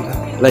ठिकै छ नि त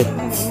ल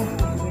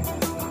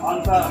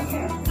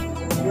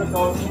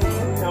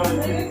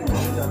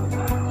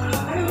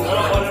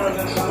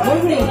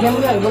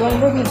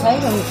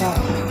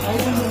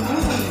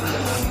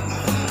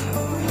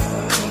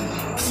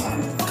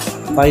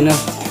पाइन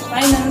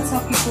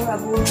सकेको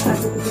अब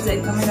आजको पूजा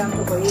एकदमै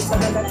राम्रो भयो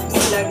सबैलाई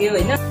खुसी लाग्यो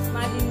होइन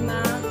मालिनमा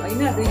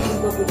होइन 2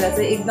 दिनको पूजा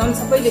चाहिँ एकदम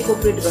सबैले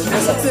कोअपरेट गरेर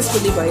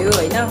सक्सेसफुली भयो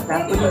होइन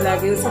घाम पनि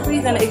लाग्यो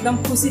सबैजना एकदम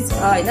खुसी छ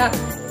होइन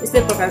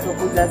यस्तै प्रकारको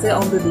पूजा चाहिँ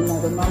आउँदो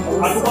दिनहरूमा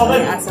होस्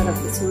भन्ने आशा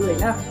राख्दछु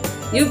होइन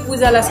यो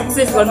पूजालाई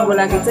सक्सेस गर्नुको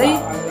लागि चाहिँ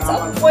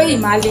सबै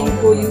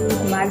मालिनको युथ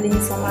मालिन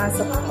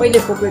समाज सबैले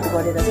कोअपरेट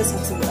गरेर चाहिँ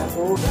सक्सेस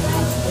भएको हो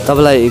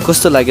तपाईँलाई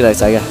कस्तो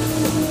लागिरहेछ आज्ञा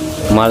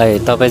मलाई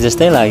तपाईँ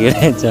जस्तै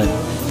लागिरहेछ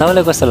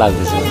तपाईँलाई कस्तो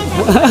लाग्दैछ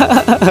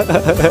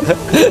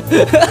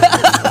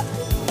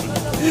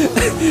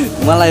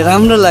मलाई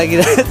राम्रो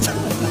लागिरहेछ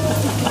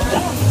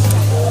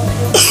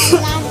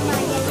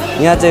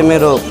यहाँ चाहिँ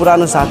मेरो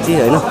पुरानो साथी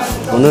होइन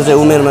हुनु चाहिँ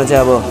उमेरमा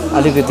चाहिँ अब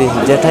अलिकति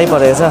जेठै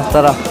परेको छ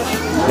तर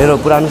मेरो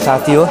पुरानो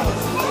साथी हो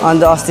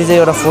अन्त अस्ति चाहिँ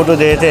एउटा फोटो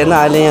देखेको थिएँ होइन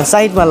अहिले यहाँ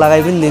साइडमा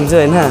लगाइ पनि दिन्छु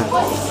होइन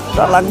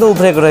डरलाग्दो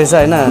उफ्रेको रहेछ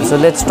होइन so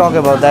let's talk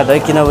about that है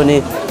किनभने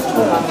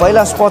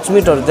पहिला स्पोर्ट्स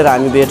मिटहरूतिर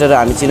हामी भेटेर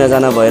हामी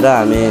चिनाजाना भएर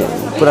हामी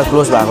पुरा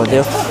क्लोज भएको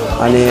थियो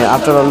अनि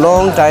आफ्टर अ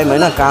लङ टाइम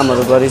होइन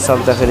कामहरू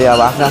गरिसक्दाखेरि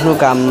अब आफ्नो आफ्नो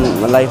काम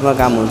लाइफमा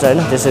काम हुन्छ होइन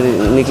त्यसरी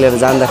निक्लेर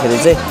जाँदाखेरि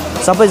चाहिँ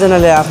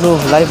सबैजनाले आफ्नो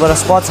लाइफबाट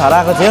स्पट्स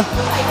हराएको थियो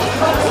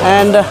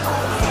एन्ड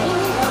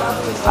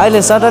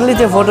अहिले सडनली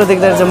त्यो फोटो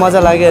देख्दाखेरि चाहिँ मजा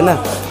लाग्यो होइन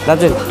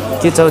दाजु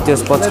के छ त्यो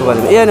स्पट्सको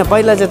बारेमा ए होइन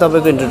पहिला चाहिँ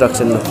तपाईँको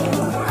इन्ट्रोडक्सनमा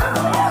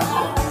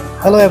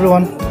hello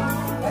everyone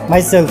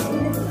myself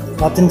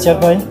Ratan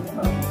Sherpa है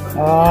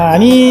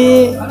हामी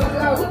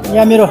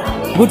यहाँ मेरो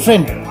गुड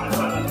फ्रेन्ड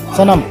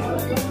सनम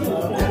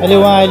अहिले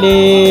उहाँ अहिले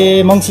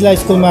मङ्सिला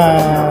स्कुलमा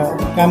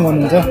काम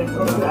गर्नुहुन्छ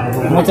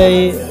म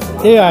चाहिँ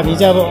त्यही हो हामी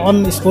चाहिँ अब अन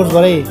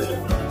स्पोर्ट्सबाटै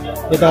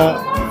यता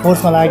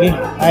फोर्समा लागेँ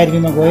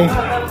आइआरबीमा गएँ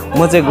म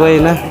चाहिँ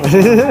गएन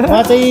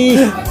उहाँ चाहिँ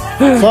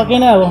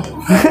सकेन अब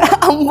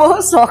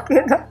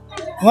सकेन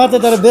उहाँ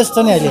चाहिँ तर बेस्ट छ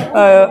नि अहिले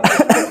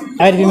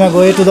आइआरबीमा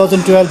गएँ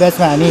 2012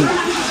 ब्याचमा हामी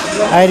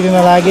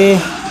आइआरबीमा लागेँ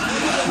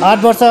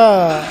 8 वर्ष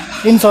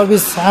इन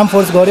सर्भिस आर्म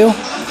फोर्स गऱ्यो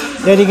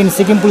त्यहाँदेखि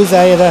सिक्किम पुलिस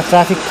आयो यता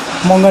ट्राफिक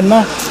मङ्गनमा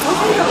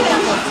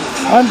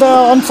अन्त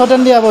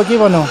अनसडनली अब के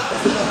भनौँ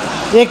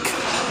एक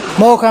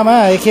मौकामा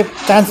एकखेप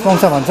चान्स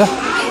पाउँछ भन्छ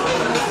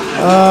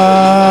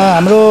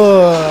हाम्रो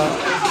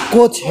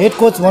कोच हेड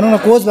कोच भनौँ न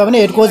कोच भए पनि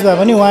हेड कोच भए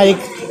पनि उहाँ एक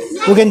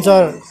उगेन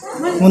सर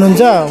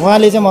हुनुहुन्छ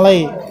उहाँले चाहिँ मलाई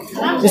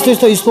यस्तो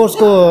यस्तो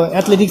स्पोर्ट्सको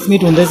एथलेटिक्स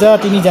मिट हुँदैछ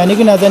तिमी जाने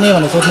कि नजाने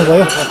भनेर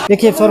सोध्नुभयो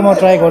एकखेप सर म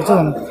ट्राई गर्छु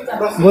भने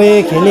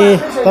गएँ खेलेँ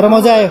तर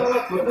मजा आयो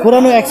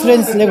पुरानो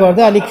एक्सपिरियन्सले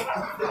गर्दा अलिक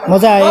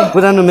मजा आयो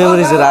पुरानो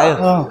मेमोरिजहरू आयो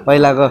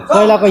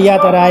पहिलाको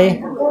यादहरू आए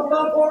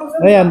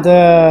है अन्त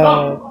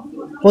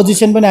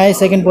पोजिसन पनि आयो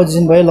सेकेन्ड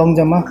पोजिसन भयो लङ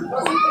जम्पमा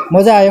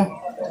मजा आयो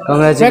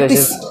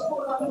practice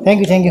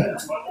thank you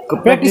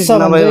practice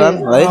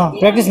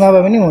practice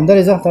नभए पनि हुँदो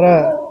रहेछ तर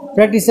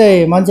प्र्याक्टिस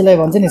चाहिँ मान्छेलाई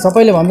भन्छ नि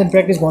सबैले भन्छ नि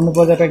प्र्याक्टिस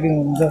गर्नुपर्छ प्र्याक्टिस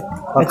हुन्छ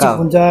एचिभ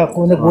हुन्छ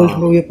कुनै गोल्ड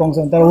उयो पाउँछ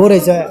तर हो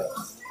रहेछ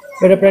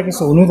एउटा प्र्याक्टिस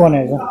हुनुपर्ने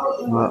रहेछ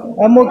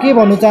अब म के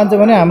भन्नु चाहन्छु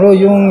भने हाम्रो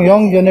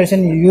यङ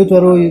जेनेरेसन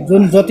युथहरू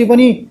जुन जति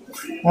पनि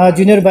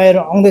जुनियर बाहिर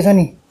आउँदैछ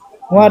नि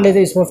उहाँहरूले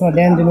चाहिँ स्पोर्ट्समा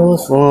ध्यान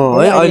दिनुहोस्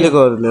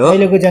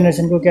अहिलेको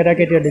जेनेरेसनको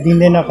केटाकेटीहरूले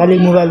दिँदैन खालि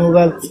मोबाइल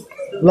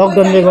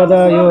लकडाउनले गर्दा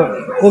यो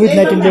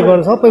कोभिड-19ले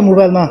गर्दा सबै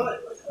मोबाइलमा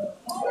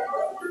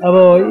अब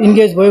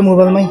इन्गेज भयो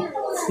मोबाइलमै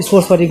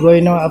स्पोर्ट्सपट्टि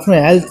गएन आफ्नो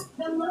हेल्थ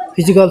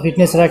फिजिकल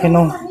फिटनेस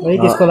राखेनौँ है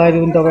त्यसको लागि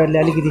पनि तपाईँहरूले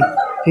अलिकति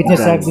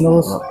फिटनेस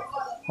राखिदिनुहोस्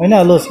होइन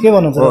लोस के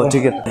भन्नुहुन्छ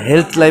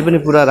हेल्थलाई पनि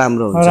पुरा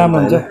राम्रो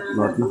हुन्छ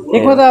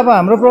एकमा त अब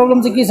हाम्रो प्रब्लम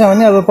चाहिँ के छ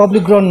भने अब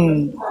पब्लिक ग्राउन्ड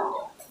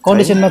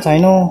कन्डिसनमा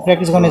छैनौँ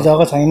प्र्याक्टिस गर्ने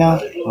जग्गा छैन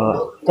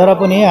तर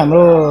पनि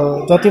हाम्रो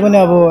जति पनि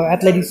अब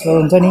एथलेटिक्सहरू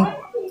हुन्छ नि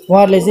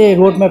उहाँहरूले चाहिँ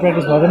रोडमा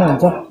प्र्याक्टिस गर्दा नै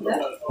हुन्छ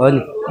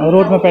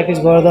रोडमा प्र्याक्टिस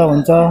गर्दा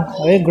हुन्छ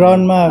है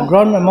ग्राउन्डमा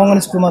मङ्गन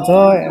स्कुलमा छ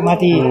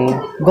माथि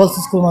गर्ल्स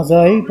स्कुलमा छ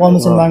है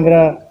पर्मिसन मागेर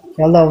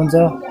खेल्दा हुन्छ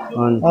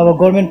अब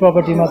गभर्मेन्ट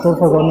प्रपर्टीमा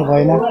तोडफोड गर्नु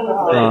भएन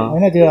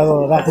होइन त्यो अब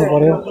राख्नु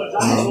पर्यो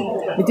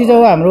यति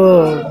चाहिँ हाम्रो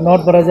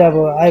नर्थबाट चाहिँ अब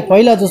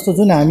पहिला जस्तो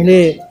जुन हामीले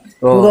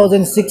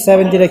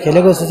 2006-07तिर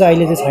खेलेको जस्तो चाहिँ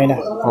अहिले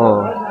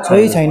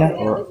चाहिँ छैन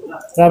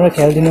राम्रो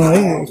खेलिदिनु है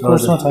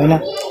स्पोर्ट्समा छैन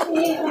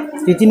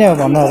त्यति नै हो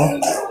भन्नु अब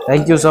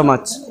थ्याङ्क यू सो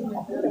मच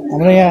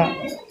हाम्रो यहाँ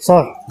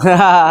सर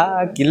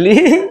किल्ली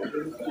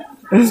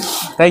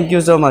thank you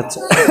so much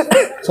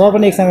sir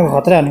पनि एक समय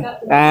खतरा हाने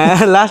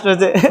लास्टमा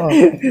चाहिँ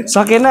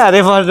सकेन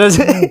रेफर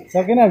चाहिँ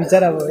सकेन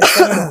बिचरा अब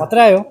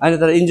खतरा हो अहिले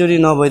तर इन्जुरी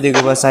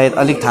नभइदिएको भए सायद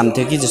अलिक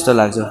थाम्थ्यो कि जस्तो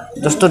लाग्छ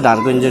जस्तो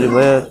ढाडको इन्जुरी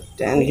भयो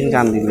त्यहाँदेखि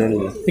काम दिँदैन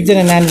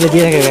एकजना नानीले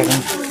दिइराखेको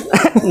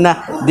ना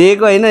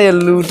दिएको होइन यो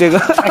लुटेको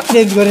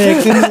एक्सचेन्ज गरेर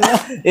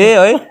ए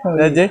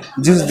है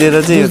जुस दिएर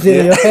चाहिँ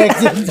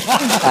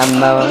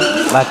आमा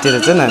बाटेर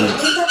चाहिँ नानी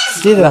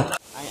त्यही त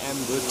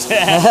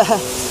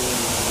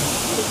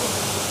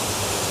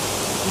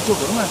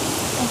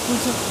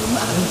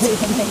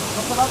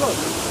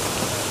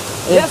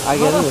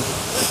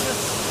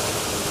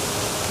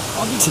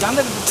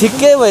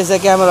ठिकै भएछ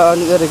क्यामेरा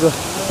अन गरेको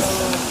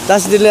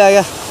तासिदिले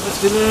आगा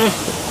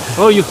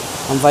हो यो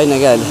हम फाइन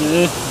क्या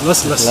अहिले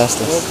last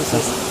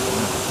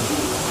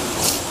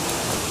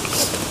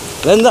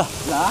Linda,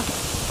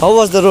 how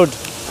was the road?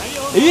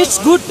 It's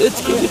good.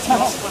 It's good.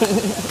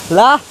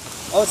 ला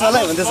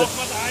चलाइ भन्दैछ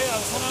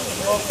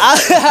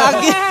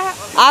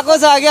आएको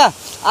छ क्या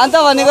अन्त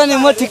भनेको नि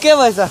म ठिकै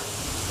भएछ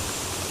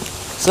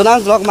सोनाङ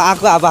ब्लगमा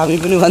आएको अब हामी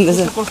पनि भन्दैछ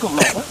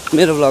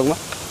मेरो ब्लगमा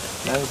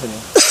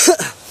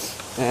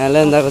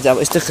लेन्दाको चाहिँ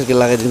अब यस्तो खालको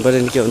लगाइदिनु पऱ्यो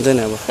नि के हुन्छ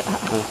नि अब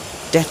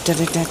ट्याक ट्याक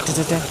ट्याक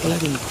ट्याक ट्याक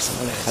लगाइदिनुपर्छ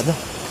खाँदा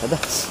खाँदा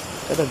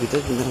यता भित्र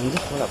दिँदा हुन्छ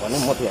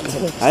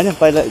होइन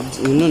पहिला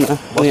हिँड्नु न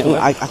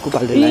आएको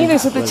पाल्दैन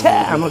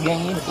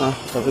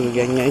तपाईँको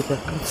ग्याङ यहीँ छ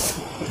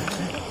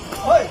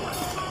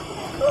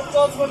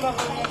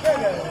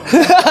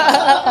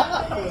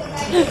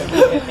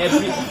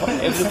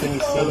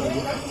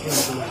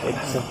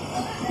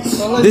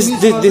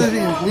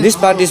This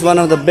part is one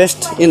of the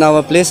best in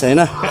our place, है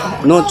ना?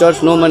 No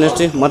church, no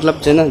monastery,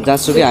 मतलब छैन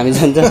जहाँसुकै हामी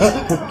जान्छ.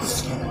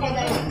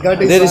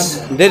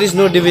 There is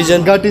no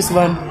division. God is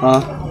one.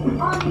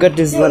 God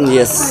is one,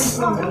 yes.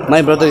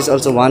 My brother is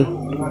also one.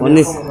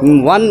 Only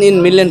one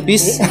in million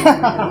piece.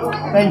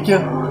 Thank you.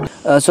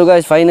 So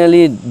guys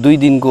finally 2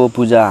 दिनको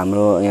पूजा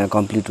हाम्रो यहाँ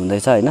कम्प्लिट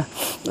हुँदैछ हैन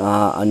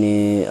अनि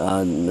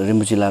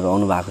रिम्पोचेलाहरु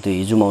आउनु भएको थियो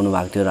हिजोमा आउनु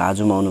भएको थियो र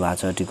आजमा आउनु भएको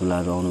छ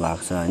टिकुलाहरु आउनु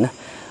भएको छ हैन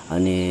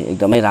अनि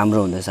एकदमै राम्रो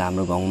हुँदैछ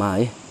हाम्रो गाउँमा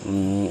है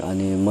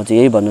अनि म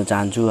चाहिँ यही भन्न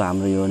चाहन्छु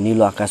हाम्रो यो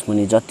नीलो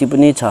आकाशमुनि जति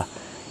पनि छ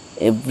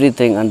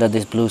everything under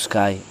this blue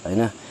sky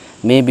हैन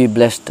मे बी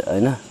ब्लेस्ड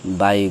हैन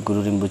बाइ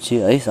गुरु रिम्पोचे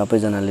है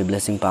सबैजनाले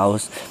ब्लेसिङ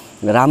पाओस्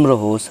राम्रो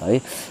होस्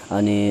है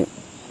अनि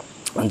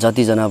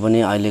जतिजना पनि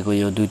अहिलेको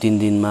यो 2-3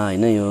 दिनमा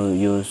हैन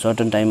यो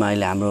सर्टन टाइममा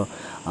अहिले हाम्रो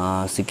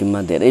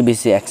सिक्किममा धेरै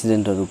बेसी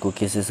एक्सिडेन्टहरुको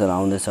केसेसहरु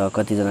आउँदैछ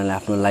कतिजनाले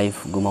आफ्नो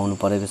लाइफ गुमाउनु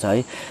परेको छ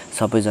है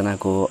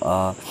सबैजनाको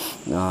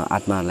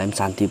आत्माहरुलाई पनि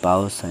शान्ति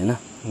पाओस् हैन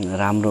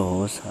राम्रो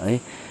होस् है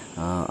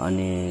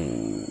अनि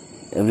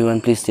एभ्रीवन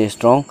प्लिज स्टे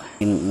स्ट्रङ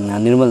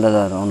निर्मल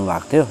दादाहरु आउनु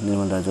भएको थियो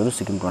निर्मल दाजुहरु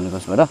सिक्किम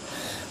क्रोनिकल्सबाट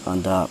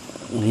अन्त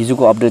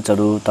हिजोको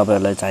अपडेट्सहरु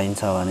तपाईहरुलाई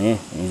चाहिन्छ भने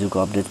हिजोको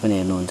अपडेट पनि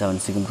हेर्नुहुन्छ भने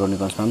सिक्किम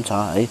क्रोनिकल्समा पनि छ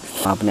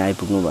है पनि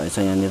आइपुग्नु भएछ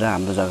यहाँनिर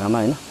हाम्रो जग्गामा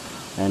हैन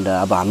एन्ड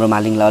अब हाम्रो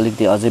मालिङलाई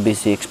अलिकति अझै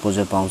बेसी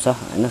एक्सपोजर पाउँछ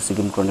हैन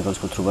सिक्किम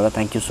क्रोनिकल्सको थ्रुबाट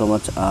thank you so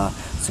much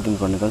Sikkim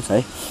chronicles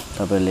है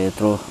तपाईहरुले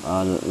यत्रो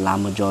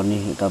लामो जर्नी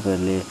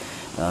तपाईहरुले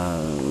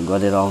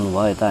गरेर आउनु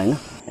भयो यता हैन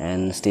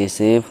and stay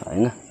safe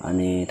हैन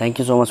अनि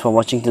thank you so much for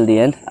watching till the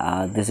end.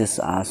 This is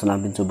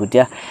Sonam Pinchu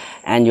Bhutia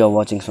and you are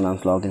watching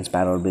Sonam's vlog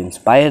Inspire or Be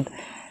Inspired.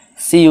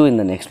 See you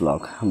in the next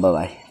vlog. Bye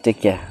bye,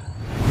 take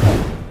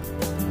care.